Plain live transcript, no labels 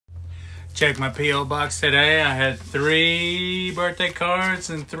Check my P.O. box today. I had 3 birthday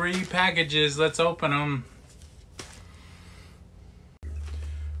cards and 3 packages. Let's open them.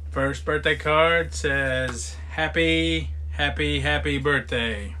 First birthday card says, happy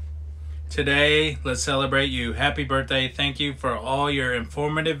birthday. Today, let's celebrate you. Happy birthday. Thank you for all your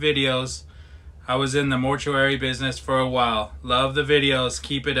informative videos. I was in the mortuary business for a while. Love the videos.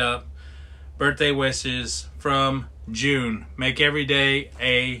 Keep it up. Birthday wishes from June. Make every day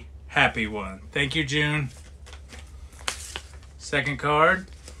a happy one. Thank you, June. Second card.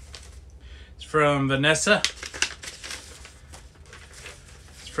 It's from Vanessa.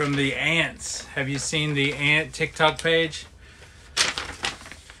 It's from the Ants. Have you seen the Ant TikTok page?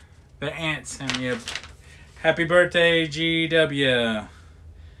 The Ants sent me a happy birthday, GW.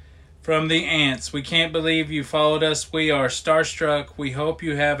 From the Ants, we can't believe you followed us. We are starstruck. We hope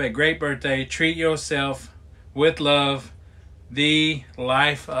you have a great birthday. Treat yourself with love. The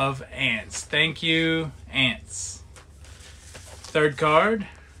Life of Ants. Thank you, Ants. Third card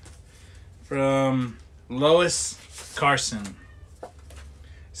from Lois Carson.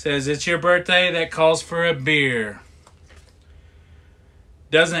 Says, it's your birthday that calls for a beer.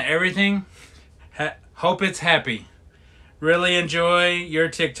 Doesn't everything? Hope it's happy. Really enjoy your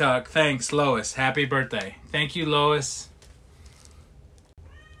TikTok. Thanks, Lois. Happy birthday. Thank you, Lois.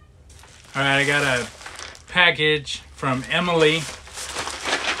 All right, I got a package from Emily.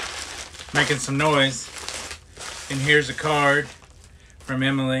 Making some noise. And here's a card from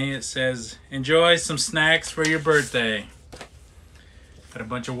Emily. It says, enjoy some snacks for your birthday. Got a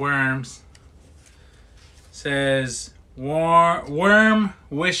bunch of worms. It says, worm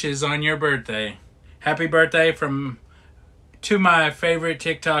wishes on your birthday. Happy birthday from to my favorite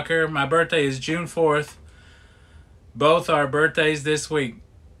TikToker. My birthday is June 4th. Both our birthdays this week.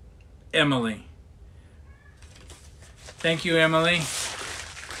 Emily. Thank you, Emily.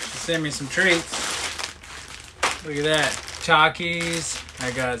 She sent me some treats. Look at that. Takis. I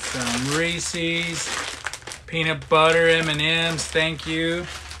got some Reese's. Peanut butter M&Ms. Thank you.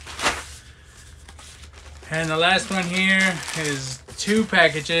 And the last one here is 2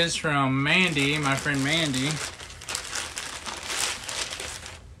 packages from Mandy, my friend Mandy.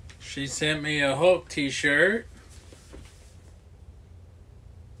 She sent me a Hulk t-shirt.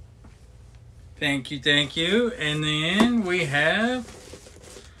 Thank you, thank you. And then we have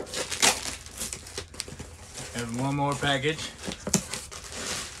one more package.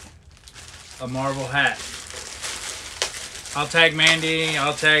 A Marvel hat. I'll tag Mandy,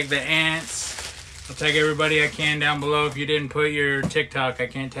 I'll tag the Ants, I'll tag everybody I can down below. If you didn't put your TikTok, I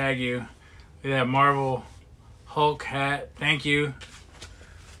can't tag you. Look at that Marvel Hulk hat. Thank you.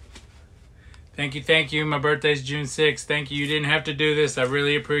 Thank you, thank you. My birthday's June 6th. Thank you. You didn't have to do this. I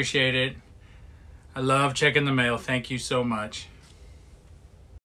really appreciate it. I love checking the mail. Thank you so much.